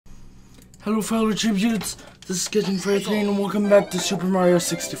Hello fellow tributes, this is Getting Freight Train and welcome back to Super Mario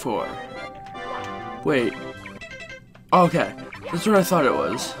 64. Wait. Okay, that's what I thought it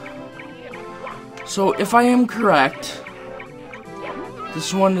was. So if I am correct,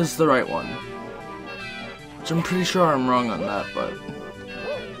 this one is the right one. Which I'm pretty sure I'm wrong on that, but...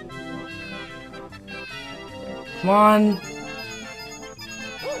 Come on.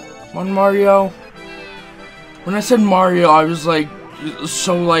 Come on, Mario. When I said Mario, I was like,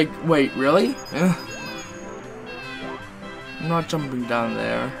 wait, really? I'm not jumping down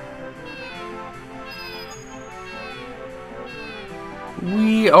there.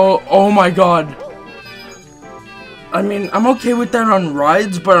 Oh my god. I mean, I'm okay with that on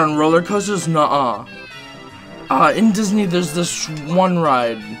rides, but on roller coasters, nuh-uh. In Disney, there's this one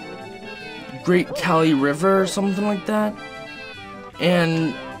ride, Great Cali River or something like that,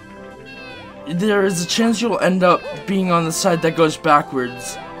 and there is a chance you'll end up being on the side that goes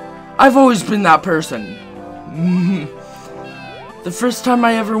backwards. I've always been that person. The first time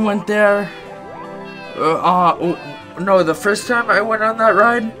I ever went there, the first time I went on that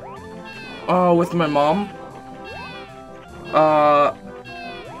ride, with my mom,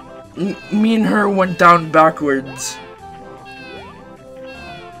 me and her went down backwards.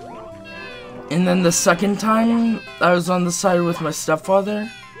 And then the second time, I was on the side with my stepfather.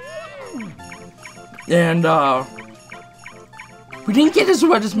 And, we didn't get as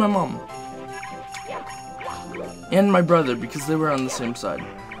wet as my mom. And my brother, because they were on the same side.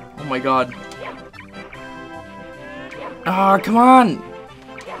 Oh my god. Come on!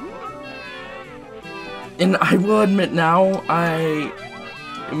 And I will admit now, I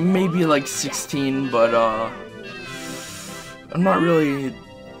may be like 16, but, I'm not really...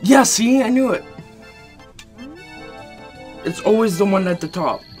 Yeah, see? I knew it! It's always the one at the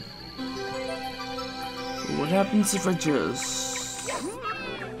top. What happens if I just...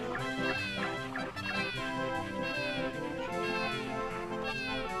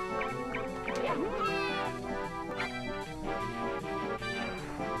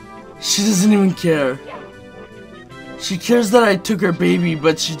 She doesn't even care. She cares that I took her baby,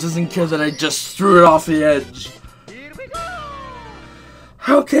 but she doesn't care that I just threw it off the edge.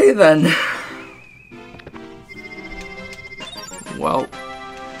 Okay then. Well,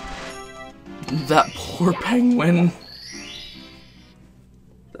 that poor penguin.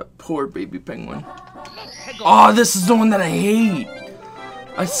 That poor baby penguin. Oh, this is the one that I hate.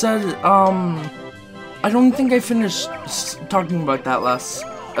 I said, I don't think I finished talking about that last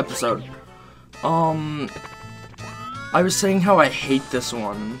episode. I was saying how I hate this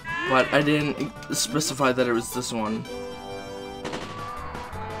one, but I didn't specify that it was this one.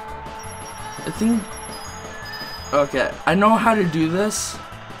 I think... Okay, I know how to do this,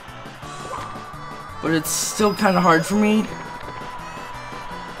 but it's still kind of hard for me.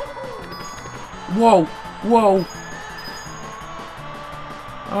 Whoa, whoa.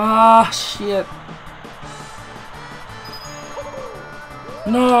 Ah, shit.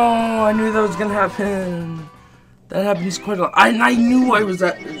 No, I knew that was gonna happen. That happens quite a lot. I knew I was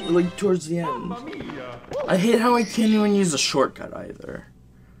at, like, towards the end. I hate how I can't even use a shortcut either.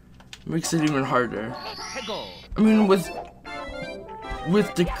 It makes it even harder. I mean, with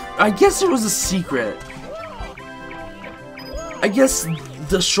the... I guess it was a secret. I guess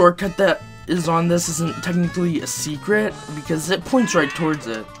the shortcut that is on this isn't technically a secret, because it points right towards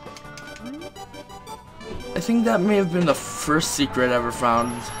it. I think that may have been the first secret ever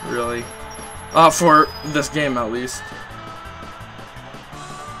found, really. For this game, at least.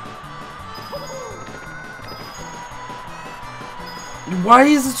 Why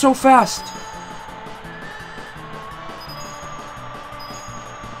is it so fast?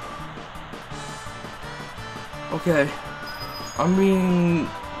 Okay. I'm being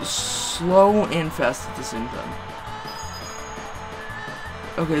slow and fast at the same time.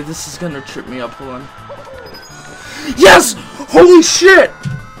 Okay, this is gonna trip me up. Hold on. Yes! Holy shit!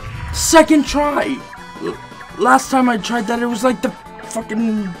 Second try! Last time I tried that, it was like the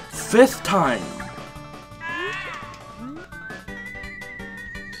fucking 5th time.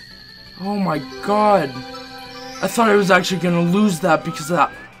 Oh my god. I thought I was actually gonna lose that because of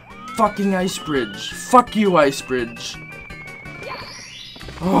that fucking ice bridge. Fuck you, ice bridge.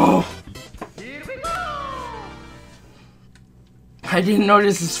 Oh. I didn't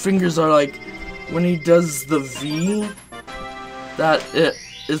notice his fingers are like, when he does the V, that it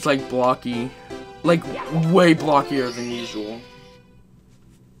is like blocky. Like, way blockier than usual.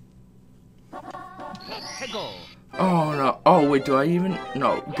 Oh no. Oh wait, do I even?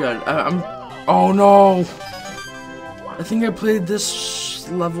 No, good. Oh no! I think I played this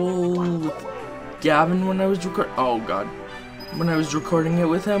level with Gavin when I was recording. Oh god. When I was recording it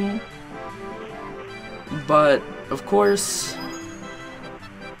with him. But, of course,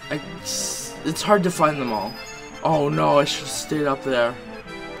 it's hard to find them all. Oh no, I should have stayed up there.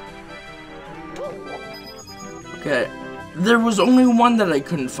 Okay, there was only one that I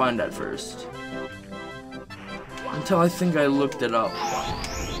couldn't find at first. Until I think I looked it up.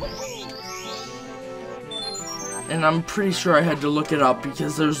 And I'm pretty sure I had to look it up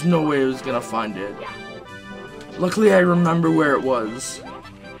because there's no way I was gonna find it. Luckily I remember where it was.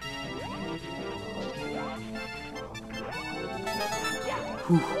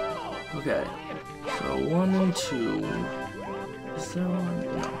 Whew. Okay, so 1 and 2. Is there one?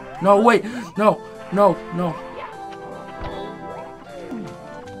 No. No, wait! No! No! No!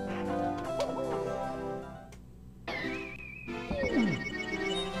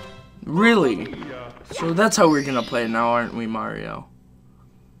 Really? So that's how we're gonna play now, aren't we, Mario?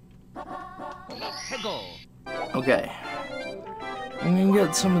 Okay. I'm gonna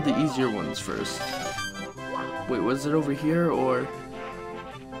get some of the easier ones first. Wait, was it over here or...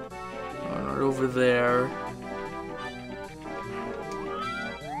 No, not over there.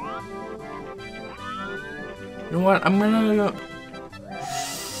 You know what? I'm gonna...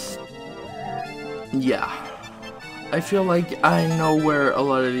 Yeah. I feel like I know where a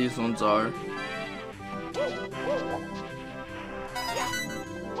lot of these ones are.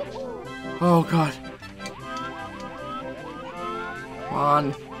 Oh god. Come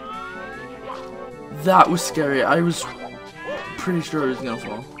on. That was scary. I was pretty sure it was gonna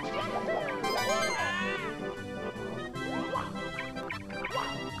fall.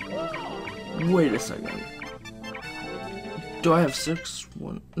 Wait a second. Do I have 6?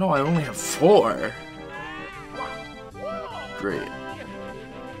 1? No, I only have 4. Great.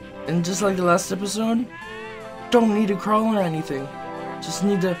 And just like the last episode, don't need to crawl or anything. Just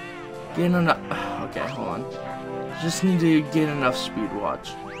need to gain enough. Okay, hold on. Just need to gain enough speed.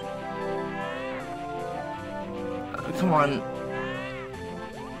 Watch. Come on.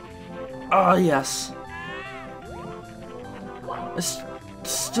 Ah, yes. I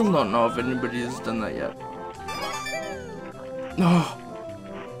still don't know if anybody has done that yet. Oh,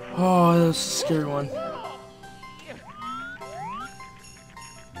 oh, that was a scary one.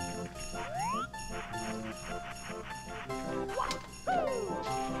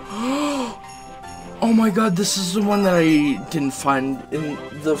 Oh my god, this is the one that I didn't find in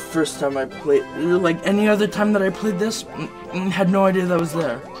the first time I played. Like any other time that I played this, had no idea that was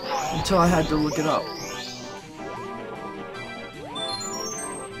there until I had to look it up.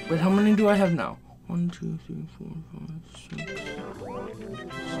 Wait, how many do I have now? 1, 2, 3, 4, 5, 6.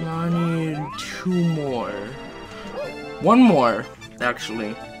 So now I need 2 more. 1 more,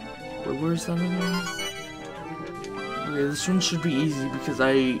 actually. Wait, where's that again? Okay, this one should be easy because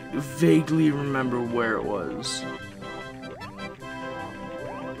I vaguely remember where it was.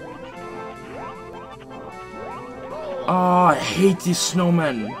 Oh, I hate these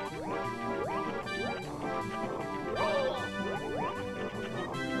snowmen.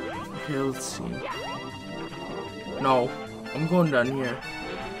 Okay, let's see. No, I'm going down here.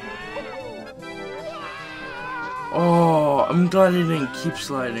 Oh, I'm glad I didn't keep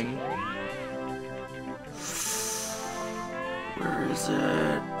sliding. Where is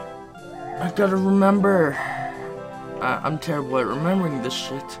it? I gotta remember. I'm terrible at remembering this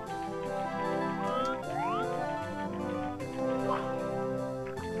shit.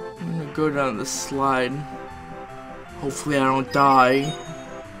 I'm gonna go down this slide. Hopefully I don't die.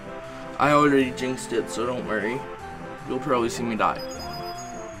 I already jinxed it, so don't worry. You'll probably see me die.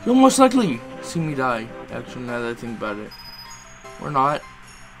 You'll most likely see me die, actually, now that I think about it. Or not.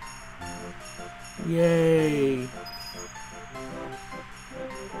 Yay.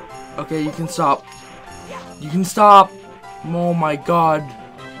 Okay, you can stop. You can stop. Oh my god.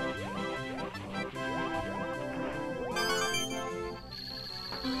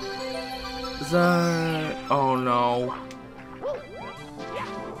 Is that... Oh no.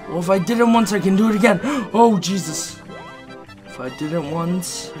 Well, if I did it once, I can do it again. Oh, Jesus. If I did it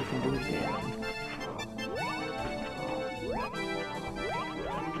once, I can do it again.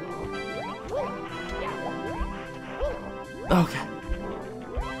 Okay.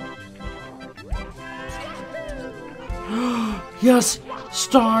 Yes!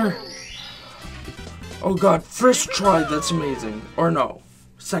 Star! Oh god, first try, that's amazing. Or no,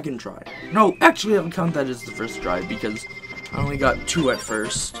 second try. No, actually I'll count that as the first try because I only got 2 at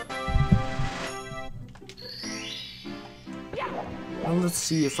first. Now let's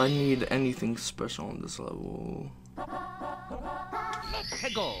see if I need anything special on this level.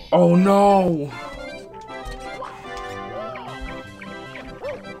 Oh no!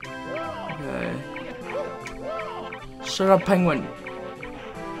 Okay. Shut up, penguin.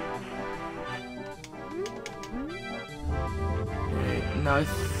 Now I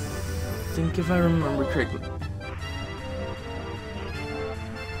think if I remember correctly.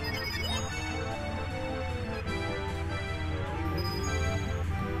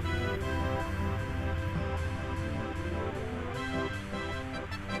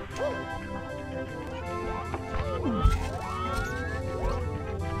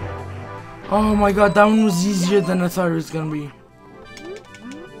 Oh my god, that one was easier than I thought it was gonna be.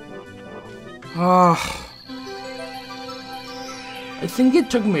 Ah. I think it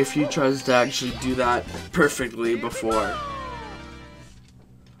took me a few tries to actually do that perfectly before.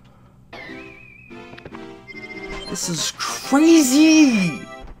 This is crazy!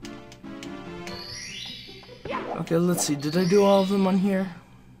 Okay, let's see. Did I do all of them on here?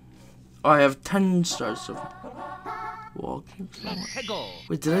 Oh, I have 10 stars so far. Wall keeps going.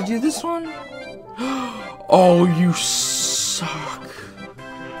 Wait, did I do this one? Oh, you suck.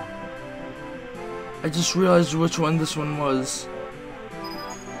 I just realized which one this one was.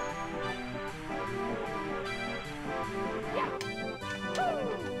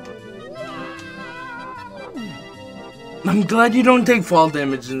 I'm glad you don't take fall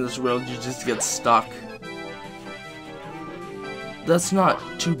damage in this world, you just get stuck. That's not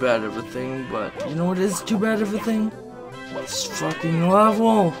too bad of a thing, but you know what is too bad of a thing? This fucking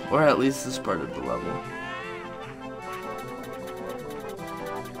level! Or at least this part of the level.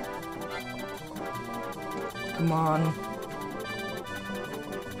 Come on.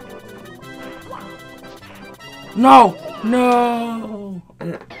 No! No!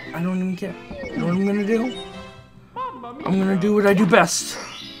 I don't even care. You know what I'm gonna do? I'm gonna do what I do best.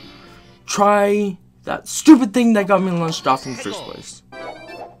 Try that stupid thing that got me launched off in the first place.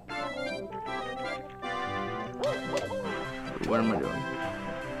 What am I doing?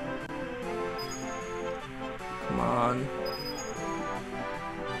 Come on.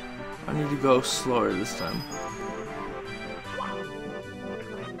 I need to go slower this time.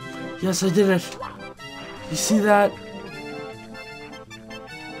 Yes, I did it. You see that?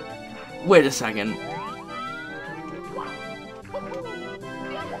 Wait a second.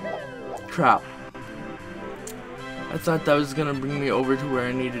 Crap. I thought that was gonna bring me over to where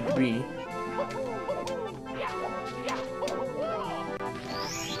I needed to be.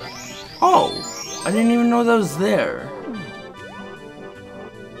 Oh! I didn't even know that was there.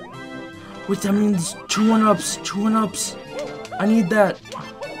 Wait, that means 2 1-ups, 2 1-ups. I need that.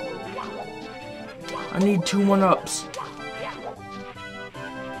 I need 2 1-ups.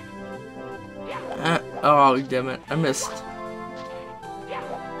 Oh, damn it. I missed.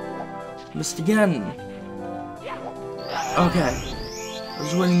 Missed again. Okay. I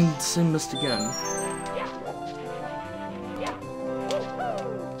was waiting to say missed again.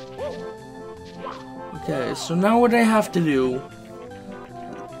 Okay, so now what I have to do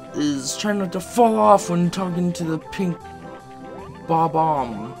is try not to fall off when talking to the pink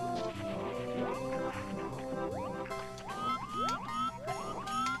Bob-omb.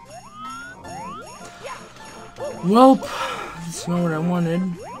 Welp, that's not what I wanted.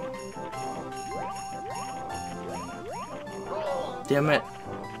 Damn it.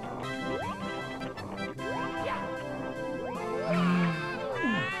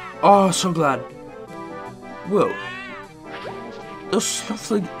 Oh, so glad. Whoa. Those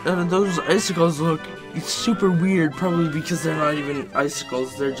stuff like those icicles look super weird, probably because they're not even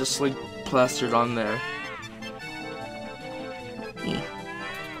icicles, they're just like plastered on there. Yeah.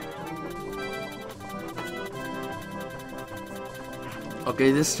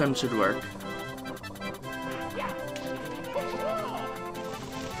 Okay, this time should work.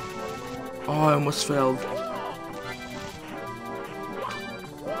 Oh, I almost failed.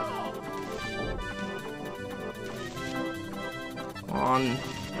 On.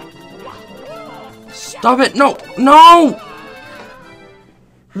 Stop it! No! No!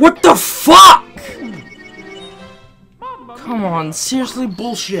 What the fuck? Come on, seriously,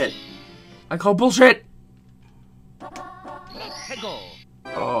 bullshit. I call bullshit.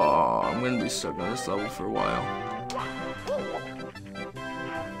 Oh, I'm gonna be stuck on this level for a while.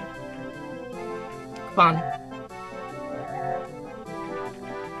 Come on.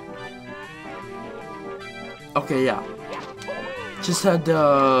 Okay, yeah. Just had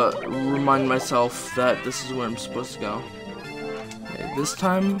to remind myself that this is where I'm supposed to go. Okay, this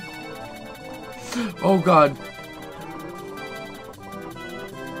time. Oh god.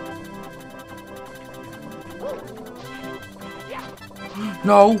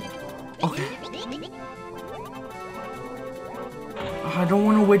 No. Okay. I don't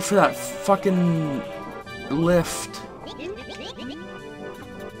want to wait for that fucking lift.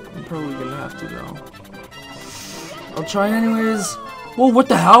 I'm probably gonna have to though. I'll try anyways. Whoa, what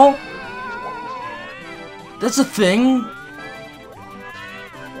the hell? That's a thing?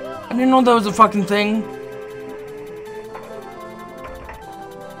 I didn't know that was a fucking thing.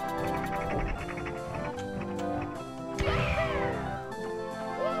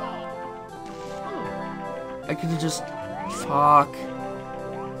 I could have just... Fuck.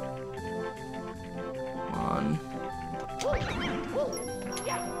 Come on.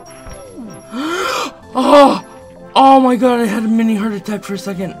 Oh! Oh my god, I had a mini heart attack for a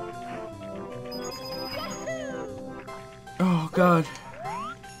second. Oh god.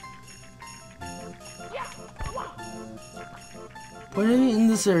 Why in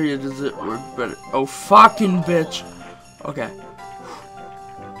this area does it work better? Oh, fucking bitch. Okay.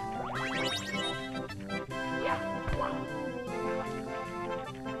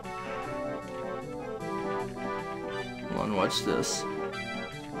 Come on, watch this.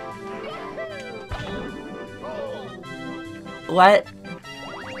 What?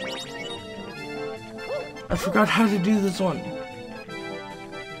 I forgot how to do this one.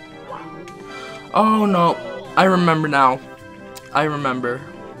 Oh no, I remember now. I remember.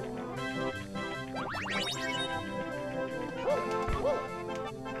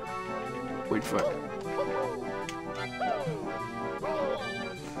 Wait for it.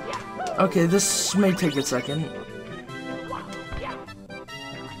 Okay, this may take a second.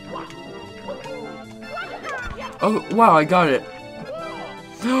 Oh, wow, I got it.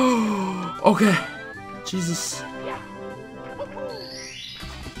 Okay. Jesus.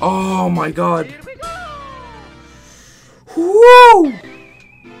 Oh my god. Woo!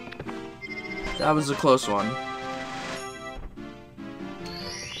 That was a close one.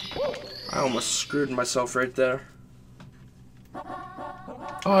 I almost screwed myself right there. Oh,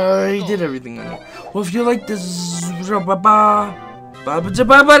 I already did everything on it. Well, if you like this,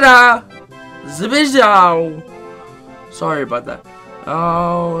 sorry about that.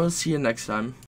 I'll see you next time.